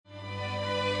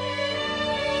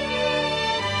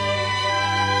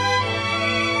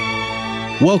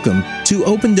Welcome to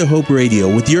Open to Hope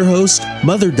Radio with your host,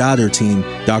 mother-daughter team,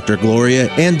 Dr. Gloria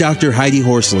and Dr. Heidi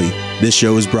Horsley. This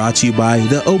show is brought to you by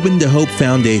the Open to Hope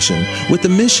Foundation with the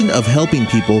mission of helping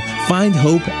people find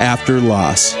hope after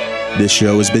loss. This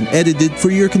show has been edited for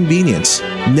your convenience.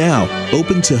 Now,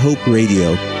 Open to Hope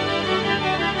Radio.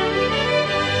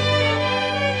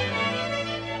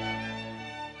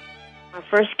 Our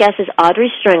first guest is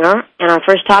Audrey Stringer, and our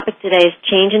first topic today is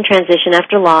change and transition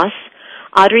after loss.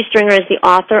 Audrey Stringer is the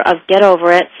author of Get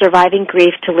Over It, Surviving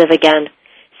Grief to Live Again.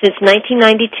 Since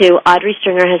 1992, Audrey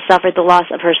Stringer has suffered the loss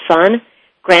of her son,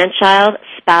 grandchild,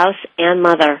 spouse, and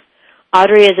mother.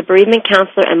 Audrey is a bereavement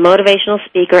counselor and motivational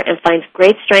speaker and finds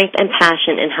great strength and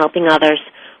passion in helping others.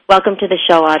 Welcome to the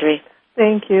show, Audrey.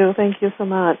 Thank you. Thank you so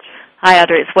much. Hi,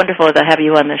 Audrey. It's wonderful to have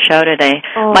you on the show today.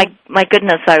 Oh. My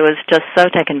goodness, I was just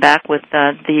so taken back with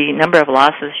the number of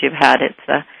losses you've had.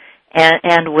 It's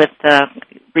and with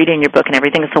reading your book and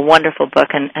everything. It's a wonderful book,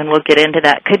 and we'll get into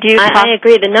that. Could you? I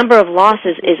agree. The number of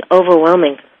losses is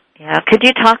overwhelming. Yeah. Could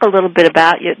you talk a little bit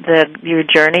about your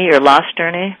journey, your loss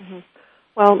journey? Mm-hmm.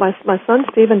 Well, my son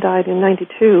Stephen died in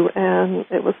 '92, and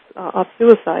it was off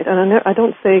suicide. And I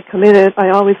don't say committed; I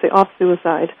always say off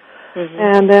suicide. Mm-hmm.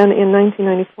 And then in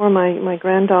 1994, my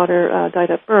granddaughter died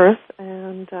at birth,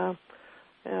 and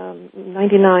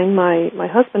 99, my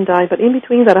husband died. But in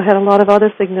between that, I had a lot of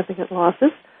other significant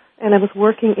losses, and I was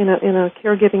working in a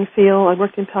caregiving field. I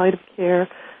worked in palliative care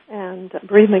and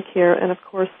bereavement care, and of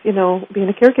course, you know, being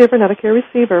a caregiver, not a care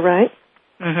receiver, right?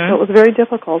 Mm-hmm. So it was very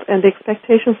difficult, and the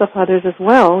expectations of others as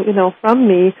well, you know, from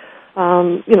me,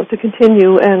 you know, to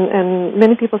continue. And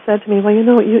many people said to me, well, you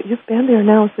know, you've been there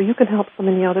now, so you can help so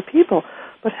many other people.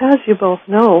 But as you both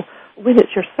know, when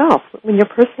it's yourself, when you're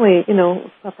personally, you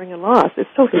know, suffering a loss, it's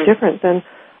totally different than,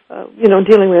 you know,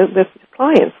 dealing with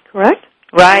clients, correct?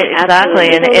 Right, exactly.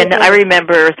 And I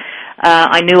remember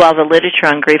I knew all the literature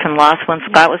on grief and loss when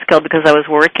Scott was killed because I was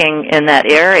working in that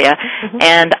area,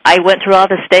 and I went through all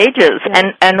the stages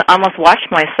and almost watched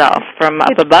myself from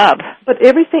up above. But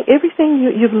everything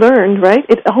you've learned, right,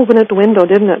 it all went out the window,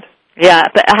 didn't it? Yeah,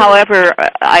 but however,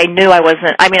 I knew I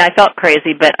wasn't, I mean, I felt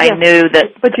crazy, but I knew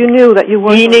that... But you knew that you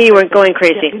weren't... You knew you weren't going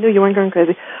crazy. Yeah, you knew you weren't going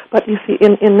crazy. But you see, so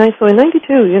in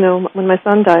 92, you know, when my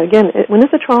son died, again, when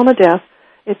it's a trauma death,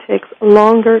 it takes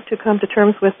longer to come to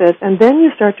terms with it, and then you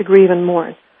start to grieve and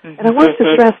mourn. Mm-hmm. And I want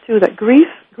to stress, too, that grief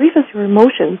is your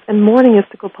emotions, and mourning is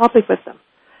to go public with them.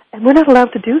 And we're not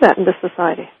allowed to do that in this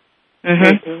society.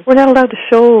 Mm-hmm. We're not allowed to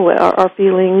show our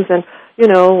feelings and, you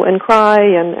know, and cry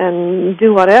and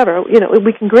do whatever. You know,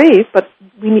 we can grieve, but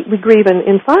we grieve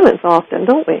in silence often,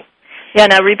 don't we? Yeah,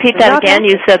 now repeat that again.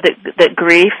 You said that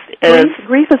grief is...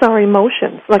 Grief is our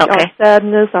emotions, like our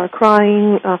sadness, our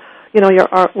crying, you know,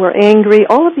 we're angry,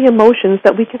 all of the emotions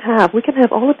that we can have. We can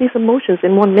have all of these emotions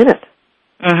in 1 minute,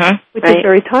 which is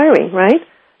very tiring, right?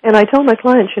 And I tell my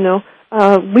clients, you know,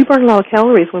 we burn a lot of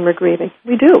calories when we're grieving.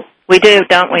 We do. We do,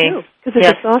 don't we? Because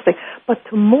it's exhausting. But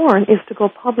to mourn is to go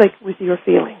public with your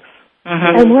feelings.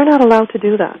 And we're not allowed to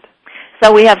do that.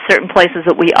 So we have certain places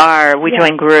that we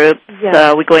join groups,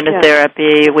 we go into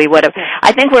therapy, we whatever.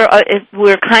 I think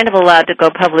we're kind of allowed to go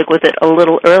public with it a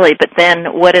little early, but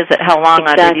then what is it? How long?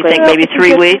 Exactly. Do you think maybe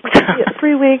 3 weeks?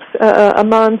 3 weeks, a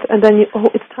month, and then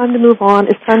it's time to move on.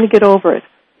 It's time to get over it.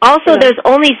 Also, there's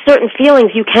only certain feelings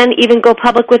you can even go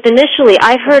public with initially.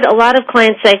 I've heard a lot of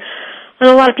clients say, and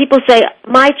a lot of people say,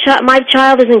 my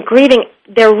child isn't grieving.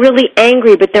 They're really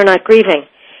angry, but they're not grieving.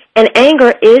 And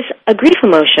anger is a grief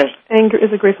emotion. Anger is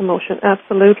a grief emotion,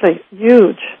 absolutely.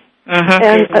 Huge.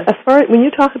 And as far as, when you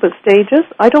talk about stages,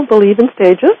 I don't believe in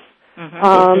stages.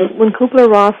 When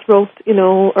Kubler-Ross wrote, you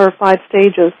know, our 5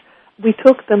 stages, we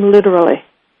took them literally.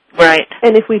 Right.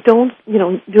 And if we don't, you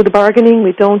know, do the bargaining,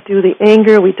 we don't do the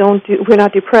anger, we're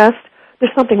not depressed,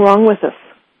 there's something wrong with us.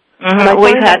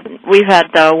 We've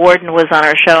had Warden was on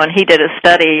our show, and he did a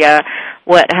study.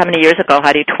 How many years ago?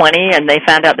 20, and they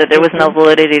found out that there was no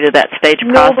validity to that stage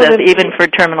process, even for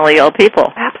terminally ill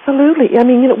people. Absolutely. I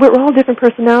mean, you know, we're all different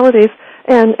personalities,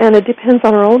 and it depends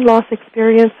on our own loss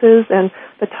experiences and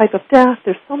the type of death.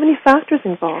 There's so many factors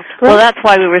involved. Correct? Well, that's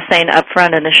why we were saying up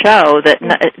front in the show that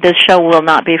this show will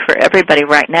not be for everybody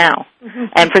right now,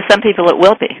 and for some people it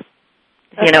will be.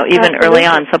 You know, even early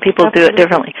on, so people do it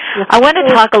differently. Yes. I want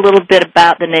to talk a little bit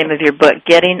about the name of your book,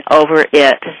 Getting Over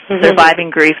It, Surviving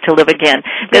Grief to Live Again.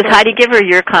 Because Heidi, give her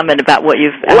your comment about what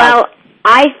you've... Well,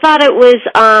 I thought it was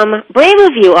brave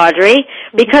of you, Audrey,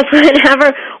 because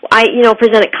whenever I, you know,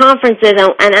 present at conferences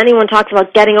and anyone talks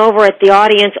about getting over it, the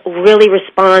audience really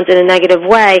responds in a negative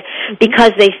way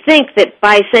because they think that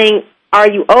by saying,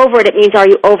 are you over it, it means are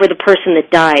you over the person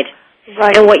that died.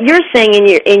 Right. And what you're saying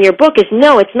in your book is,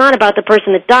 no, it's not about the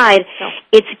person that died. No.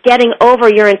 It's getting over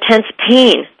your intense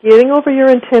pain. Getting over your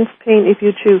intense pain if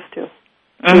you choose to.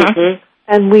 Mm-hmm.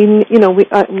 And we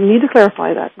need to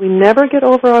clarify that. We never get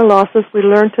over our losses. We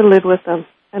learn to live with them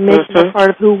and make them a part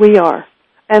of who we are,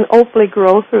 and hopefully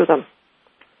grow through them.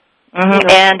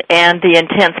 Mm-hmm. And the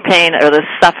intense pain or the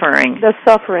suffering. The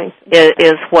suffering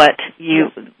is what you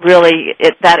really.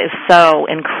 That is so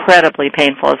incredibly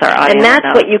painful, as our audience And that's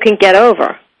knows. what you can get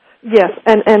over. Yes,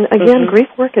 and again, grief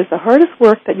work is the hardest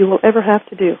work that you will ever have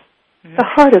to do. The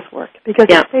hardest work, because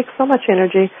it takes so much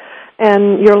energy,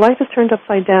 and your life is turned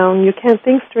upside down. You can't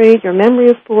think straight. Your memory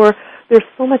is poor. There's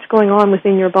so much going on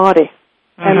within your body.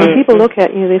 And when people look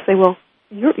at you, they say, well,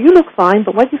 you look fine,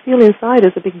 but what you feel inside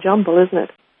is a big jumble, isn't it?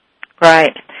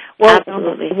 Right. Well,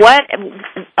 absolutely. What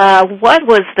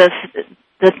was the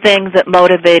thing that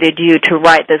motivated you to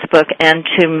write this book and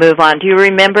to move on? Do you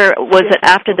remember, was it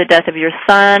after the death of your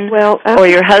son or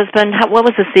your husband? What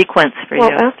was the sequence for you?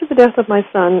 Well, after the death of my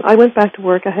son, I went back to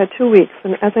work. I had 2 weeks,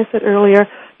 and as I said earlier,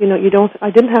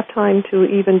 I didn't have time to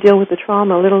even deal with the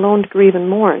trauma, let alone to grieve and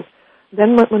mourn.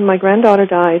 Then when my granddaughter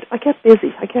died, I kept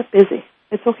busy.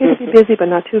 It's okay to be busy, but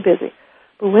not too busy.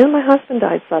 But when my husband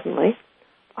died suddenly,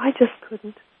 I just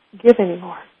couldn't give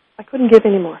anymore. I couldn't give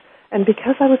anymore. And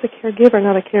because I was a caregiver,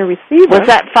 not a care receiver... Was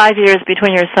that 5 years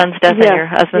between your son's death and your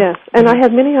husband? Yes, and I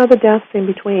had many other deaths in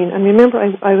between. And remember,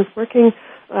 I was working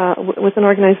with an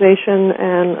organization,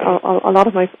 and a lot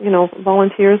of my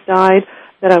volunteers died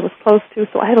that I was close to,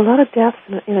 so I had a lot of deaths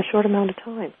in a short amount of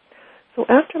time. So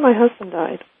after my husband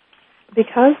died,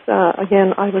 because,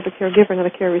 again, I was a caregiver, not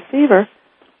a care receiver,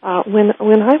 when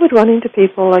I would run into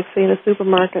people, like, say, in a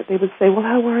supermarket, they would say, well,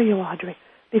 how are you, Audrey?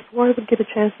 Before I would get a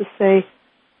chance to say,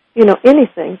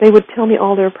 anything, they would tell me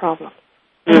all their problems.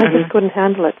 And I just couldn't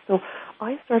handle it. So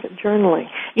I started journaling.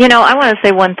 I want to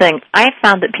say one thing. I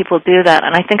found that people do that,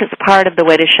 and I think it's part of the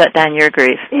way to shut down your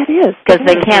grief. It is. Because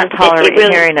they can't tolerate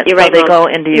hearing it, so they go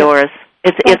into yours.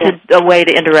 It's a way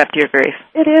to interrupt your grief.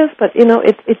 It is, but,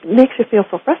 it makes you feel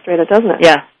so frustrated, doesn't it?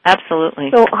 Yeah, absolutely.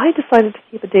 So I decided to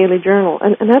keep a daily journal.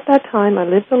 And at that time, I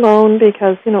lived alone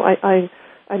because,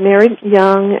 I married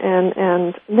young,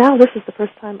 and now this is the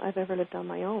first time I've ever lived on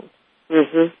my own.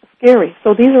 Mm-hmm. Scary.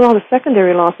 So these are all the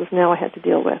secondary losses now I had to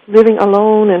deal with. Living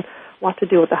alone and what to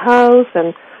do with the house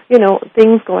and,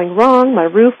 things going wrong. My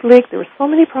roof leaked. There were so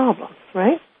many problems,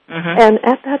 right? Mm-hmm. And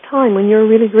at that time, when you're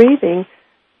really grieving,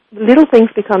 little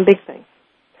things become big things.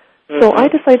 Mm-hmm. So I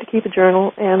decided to keep a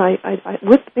journal, and I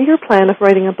with the bigger plan of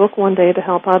writing a book one day to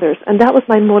help others, and that was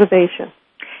my motivation.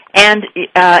 And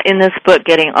in this book,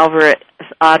 Getting Over It,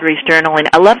 Audrey's journaling,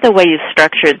 I love the way you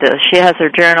structured this. She has her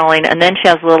journaling, and then she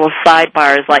has little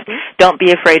sidebars like, don't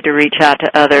be afraid to reach out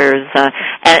to others,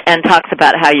 and talks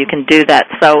about how you can do that.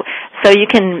 So you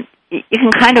can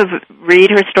kind of read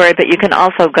her story, but you can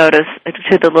also go to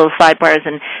the little sidebars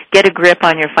and get a grip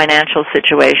on your financial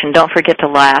situation. Don't forget to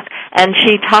laugh. And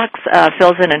she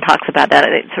fills in and talks about that.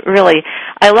 It's really,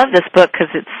 I love this book because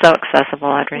it's so accessible,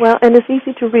 Audrey. Well, and it's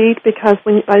easy to read because,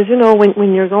 as you know,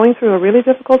 when you're going through a really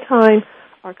difficult time,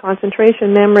 our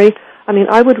concentration, memory,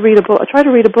 I would read a book. I try to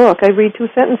read a book. I'd read 2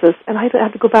 sentences, and I'd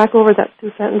have to go back over that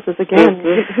 2 sentences again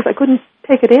because I couldn't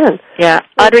take it in. Yeah.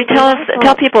 Audrey, tell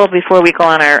people before we go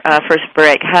on our first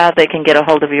break how they can get a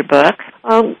hold of your book.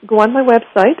 Go on my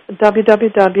website,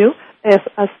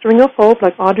 www.astringofhope,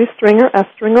 like Audrey Stringer,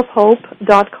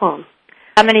 astringofhope.com.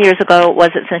 How many years ago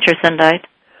was it since your son died?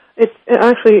 It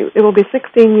will be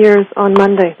 16 years on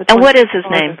Monday. And what is his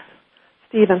name?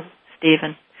 Stephen.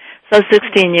 Stephen. So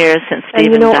 16 years since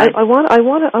Stephen died. I want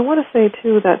to say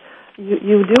too that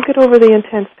you do get over the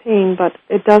intense pain, but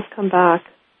it does come back.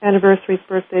 Anniversaries,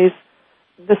 birthdays,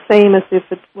 the same as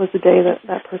if it was the day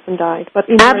that person died. But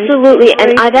absolutely,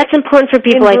 and that's important for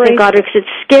people. I think, Audrey, because it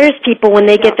scares people when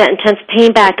they get that intense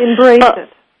pain back. Embrace it.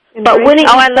 But wouldn't you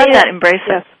I love that. Embrace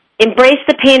it. Embrace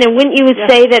the pain, and wouldn't you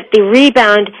say that the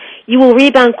rebound, you will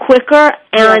rebound quicker,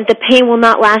 and the pain will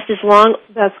not last as long?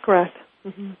 That's correct.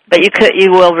 Mm-hmm. But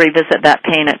you will revisit that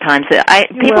pain at times.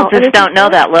 People just don't know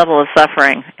that level of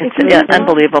suffering. It's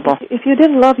unbelievable. If you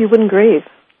didn't love, you wouldn't grieve.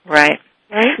 Right.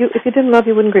 If you didn't love,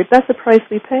 you wouldn't grieve. That's the price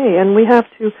we pay, and we have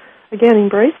to, again,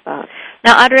 embrace that.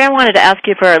 Now, Audrey, I wanted to ask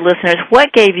you for our listeners,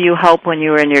 what gave you hope when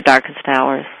you were in your darkest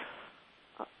hours?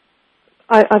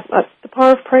 The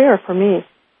power of prayer for me.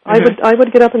 Mm-hmm. I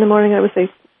would get up in the morning, I would say,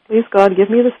 please, God,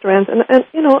 give me the strength. And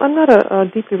I'm not a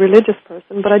deeply religious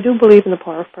person, but I do believe in the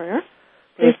power of prayer.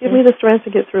 Please give me the strength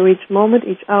to get through each moment,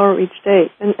 each hour, each day.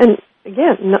 And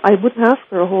again, I wouldn't ask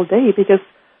for a whole day because,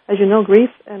 as you know, grief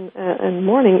and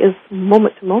mourning is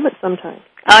moment to moment sometimes.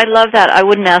 I love that. I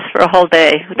wouldn't ask for a whole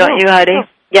day. Don't you, Heidi?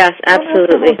 Yes,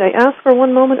 absolutely. They ask for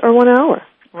 1 moment or 1 hour.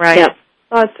 Right. Yep.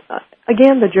 But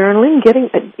again, the journaling,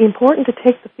 important to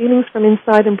take the feelings from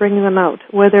inside and bringing them out,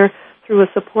 whether through a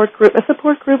support group. A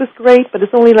support group is great, but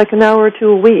it's only like an hour or two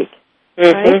a week,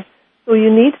 right? So you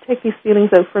need to take these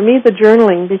feelings out. For me, the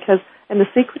journaling, and the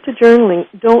secret to journaling,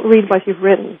 don't read what you've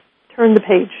written. Turn the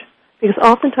page. Because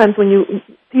oftentimes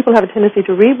people have a tendency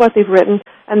to read what they've written,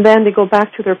 and then they go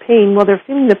back to their pain. Well, they're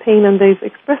feeling the pain, and they've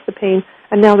expressed the pain,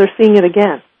 and now they're seeing it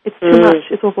again. It's too much.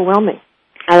 It's overwhelming.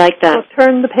 I like that. So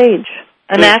turn the page.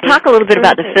 And now talk a little bit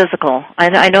about the physical.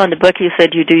 I know in the book you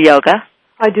said you do yoga.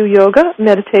 I do yoga,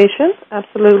 meditation,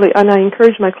 absolutely. And I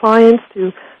encourage my clients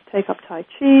to take up Tai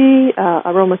Chi,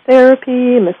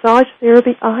 aromatherapy, massage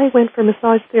therapy. I went for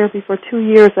massage therapy for 2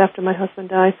 years after my husband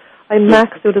died. I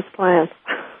maxed out his plan.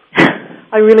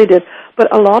 I really did.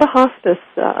 But a lot of hospice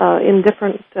in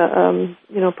different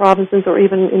provinces or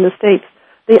even in the States,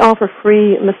 they offer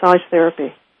free massage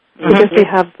therapy because they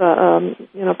have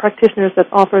practitioners that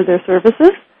offer their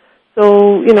services.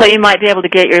 So you might be able to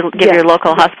give your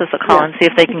local hospice a call and see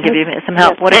if they can give you some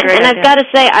help. What a great idea. I've got to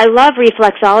say, I love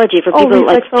reflexology for people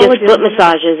like just foot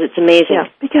massages. It's amazing. Yeah,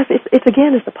 because it's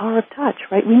the power of touch,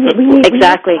 right? We need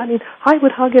exactly. I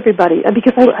would hug everybody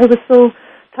because I was so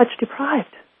touch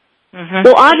deprived.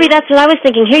 Well, Audrey, that's what I was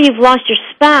thinking. Here you've lost your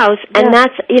spouse, and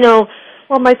that's,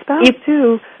 Well, my spouse,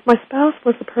 too. My spouse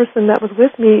was the person that was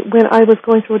with me when I was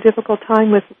going through a difficult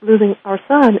time with losing our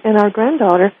son and our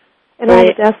granddaughter, and all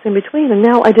the deaths in between, and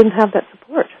now I didn't have that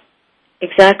support.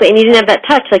 Exactly, and you didn't have that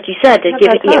touch, like you said, him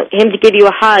to give you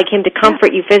a hug, him to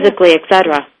comfort you physically,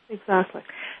 etc. Exactly.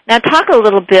 Now, talk a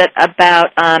little bit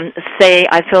about, say,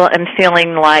 I'm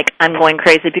feeling like I'm going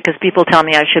crazy because people tell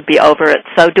me I should be over it.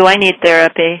 So, do I need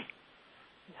therapy?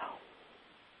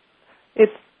 No.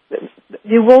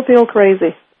 You will feel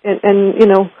crazy, and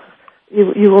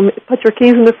you will put your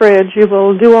keys in the fridge. You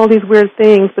will do all these weird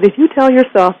things. But if you tell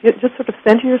yourself, you just sort of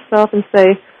center yourself and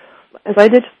say, as I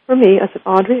did for me, I said,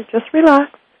 Audrey, just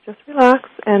relax,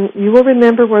 and you will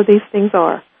remember where these things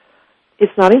are.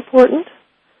 It's not important,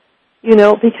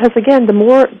 because again, the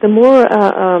more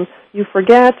you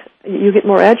forget, you get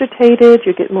more agitated,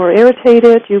 you get more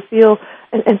irritated, you feel,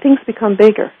 and things become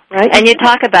bigger, right? And you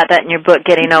talk about that in your book,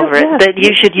 Getting Over It, that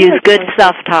you should use good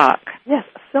self-talk. Yes,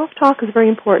 self-talk is very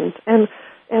important, and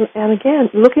again,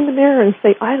 look in the mirror and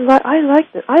say, I like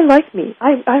it, I like me,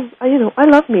 I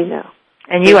love me now.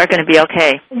 And you are going to be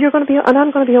okay. And I'm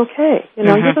going to be okay. You're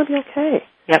going to be okay.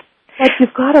 Yep. But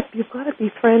you've got to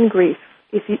befriend grief.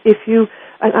 If you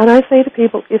and I say to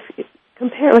people, if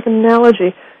compare like an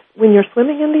analogy, when you're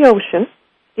swimming in the ocean,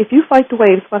 if you fight the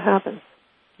waves, what happens?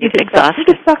 You get exhausted. You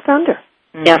get sucked under.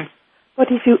 Yeah.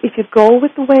 But if you go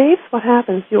with the waves, what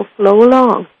happens? You'll flow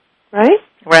along, right?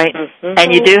 Right. Mm-hmm.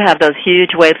 And you do have those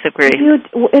huge waves of grief.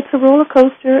 It's a roller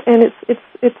coaster, and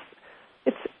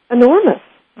it's enormous.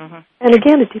 Mm-hmm. And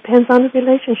again, it depends on the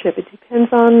relationship. It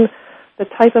depends on the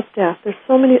type of death. There's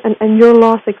so many, and your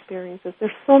loss experiences.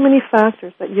 There's so many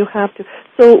factors that you have to.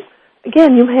 So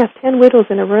again, you have 10 widows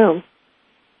in a room,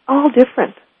 all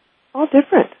different.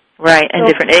 Right, and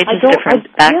so different ages, different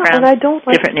backgrounds, and I don't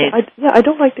like different needs. I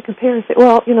don't like to compare and say,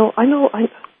 well,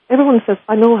 everyone says,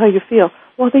 I know how you feel.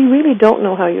 Well, they really don't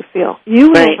know how you feel. You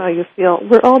know how you feel.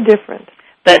 We're all different.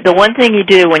 But the one thing you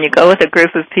do when you go with a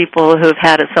group of people who've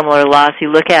had a similar loss,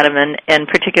 you look at them, and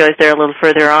particularly if they're a little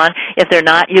further on, if they're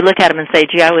not, you look at them and say,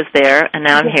 gee, I was there, and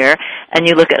now I'm here. And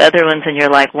you look at other ones, and you're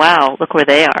like, wow, look where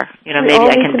they are. Maybe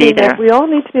I can be there. We all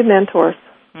need to be mentors,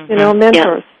 mentors.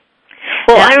 Yeah.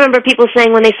 Well, I remember people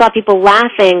saying when they saw people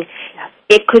laughing,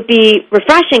 it could be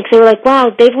refreshing because they were like,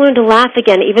 wow, they've learned to laugh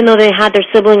again, even though they had their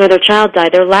sibling or their child die.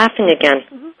 They're laughing again.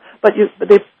 Mm-hmm. But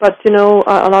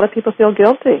a lot of people feel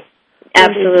guilty.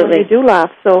 Absolutely. When they do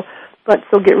laugh. So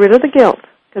get rid of the guilt.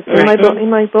 Because in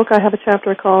my book, I have a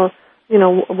chapter called,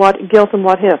 what guilt and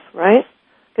what if, right?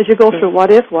 Because you go through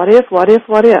what if. Well,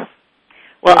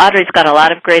 Audrey's got a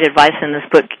lot of great advice in this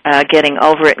book, Getting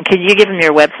Over It. Could you give them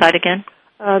your website again?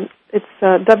 It's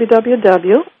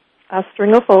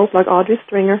www.stringofhope, like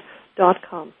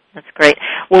AudreyStringer.com. That's great.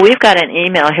 Well, we've got an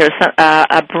email here.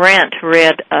 Brent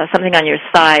read something on your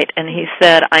site, and he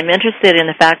said, I'm interested in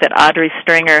the fact that Audrey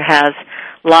Stringer has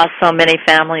lost so many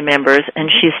family members, and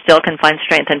she still can find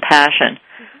strength and passion.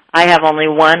 I have only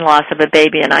one loss of a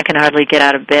baby, and I can hardly get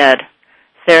out of bed.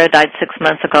 Sarah died 6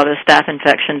 months ago of a staph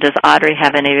infection. Does Audrey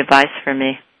have any advice for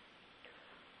me?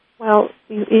 Well,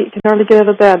 you can hardly get out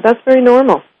of bed. That's very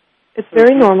normal. It's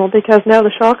very normal because now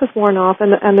the shock is worn off,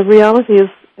 and the reality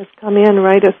has come in,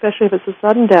 right? Especially if it's a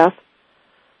sudden death.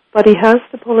 But he has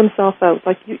to pull himself out.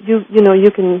 Like you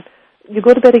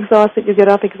go to bed exhausted, you get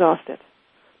up exhausted,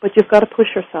 but you've got to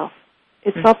push yourself.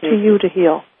 It's up to you to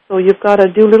heal. So you've got to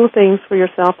do little things for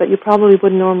yourself that you probably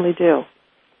wouldn't normally do.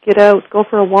 Get out, go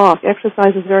for a walk.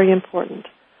 Exercise is very important.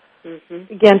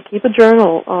 Again, keep a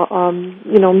journal.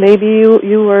 Maybe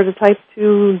you are the type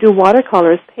to do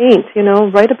watercolors, paint,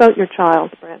 write about your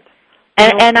child, Brent.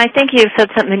 And I think you said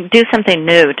do something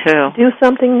new, too. Do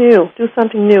something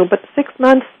new. But 6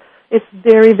 months, it's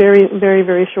very, very, very,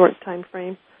 very short time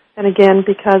frame. And again,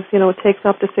 because, it takes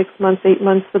up to 6 months, 8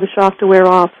 months for the shock to wear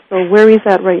off. So where he's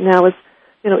at right now is,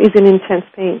 he's in intense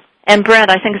pain. And, Brent,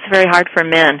 I think it's very hard for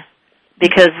men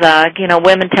because,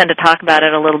 women tend to talk about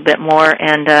it a little bit more,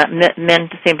 and men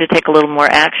seem to take a little more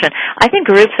action. I think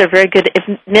groups are very good. If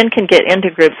men can get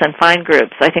into groups and find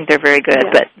groups, I think they're very good.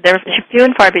 Yeah. But they're few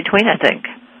and far between, I think.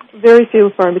 Very few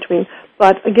and far between.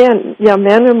 But again,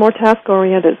 men are more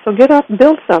task-oriented. So get up,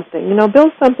 build something.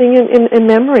 Build something in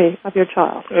memory of your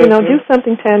child. Do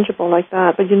something tangible like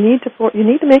that. But you need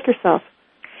to make yourself.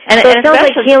 And it sounds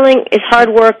like healing is hard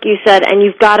work, you said, and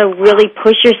you've got to really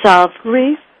push yourself.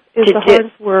 Grief is the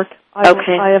hardest work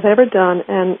I have ever done,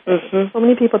 and so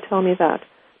many people tell me that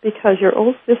because your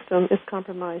old system is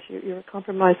compromised. You're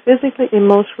compromised physically,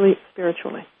 emotionally,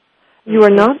 spiritually. You are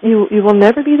not. You will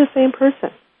never be the same person.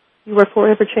 You are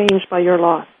forever changed by your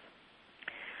loss.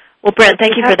 Well, Brent,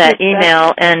 thank you for that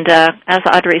email. And as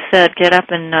Audrey said, get up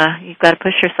and you've got to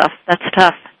push yourself. That's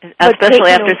tough,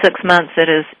 especially after 6 months.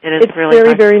 It's really very,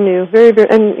 hard. very new, very, very.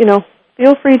 And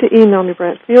feel free to email me,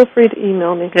 Brent. Feel free to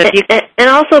email me. Good. And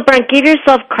also, Brent, give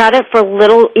yourself credit for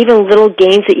little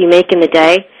gains that you make in the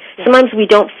day. Yeah. Sometimes we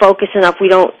don't focus enough. We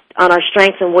don't on our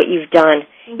strengths and what you've done.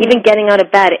 Even getting out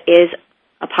of bed is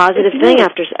a positive thing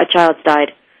after a child's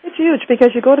died. It's huge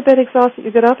because you go to bed exhausted, you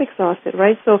get up exhausted,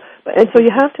 right? So you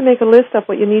have to make a list of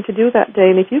what you need to do that day,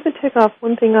 and if you can tick off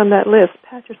one thing on that list,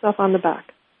 pat yourself on the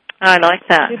back. I like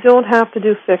that. You don't have to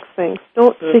do 6 things.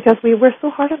 Because we're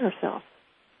so hard on ourselves.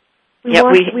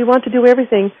 We want to do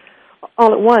everything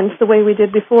all at once the way we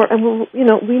did before, and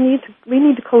we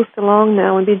need to coast along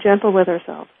now and be gentle with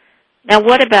ourselves. Now,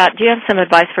 do you have some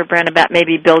advice for Brent about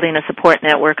maybe building a support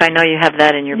network? I know you have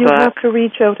that in your book. You have to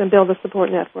reach out and build a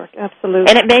support network, absolutely.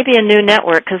 And it may be a new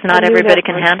network because not everybody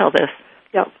can handle this.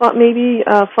 Yeah, maybe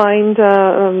find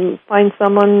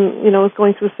someone, who's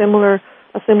going through a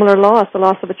similar loss, the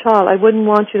loss of a child. I wouldn't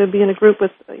want you to be in a group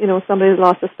with, somebody who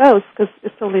lost a spouse because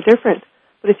it's totally different.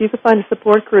 But if you could find a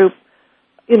support group,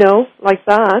 like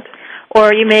that.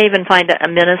 Or you may even find a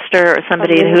minister or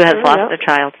somebody who has lost a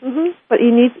child. But he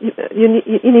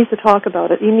needs to talk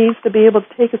about it. He needs to be able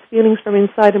to take his feelings from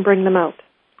inside and bring them out.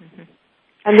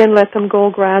 And then let them go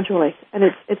gradually. And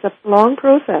it's a long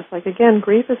process. Like, again,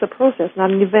 grief is a process,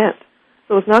 not an event.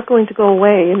 So it's not going to go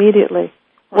away immediately.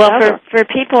 Well, for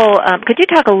people, could you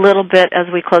talk a little bit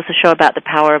as we close the show about the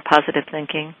power of positive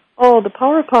thinking? Oh, the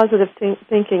power of positive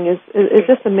thinking is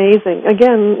just amazing.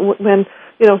 Again, when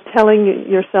telling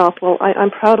yourself, well,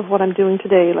 I'm proud of what I'm doing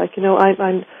today. Like,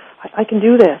 I can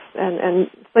do this, and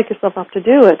psych yourself up to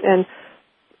do it, and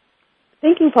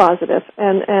thinking positive,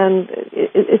 and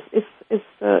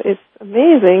it's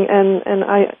amazing.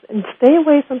 And stay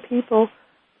away from people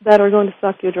that are going to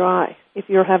suck you dry if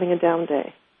you're having a down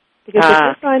day, because if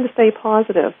you're trying to stay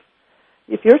positive,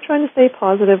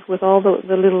 with all the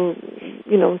little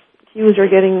cues you're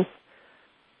getting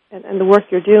and the work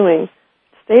you're doing,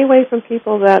 stay away from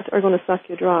people that are going to suck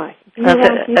you dry. Be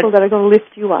around people that are going to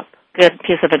lift you up. Good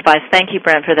piece of advice. Thank you,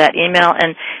 Brent, for that email.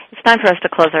 And it's time for us to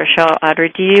close our show. Audrey,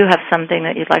 do you have something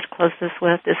that you'd like to close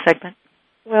this segment?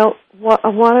 Well, what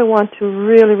I want to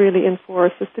really, really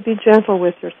enforce is to be gentle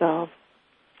with yourself.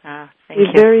 Be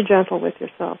very gentle with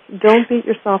yourself. Don't beat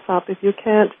yourself up if you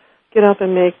can't get up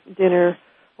and make dinner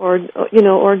or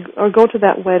go to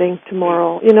that wedding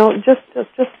tomorrow.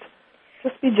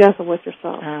 Just be gentle with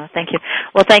yourself. Thank you.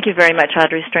 Well, thank you very much,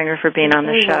 Audrey Stringer, for being on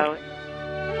the show.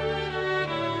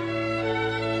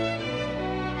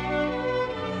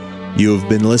 You have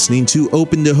been listening to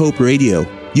Open to Hope Radio.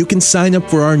 You can sign up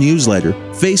for our newsletter,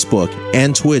 Facebook,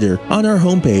 and Twitter on our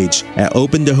homepage at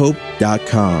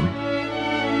opentohope.com.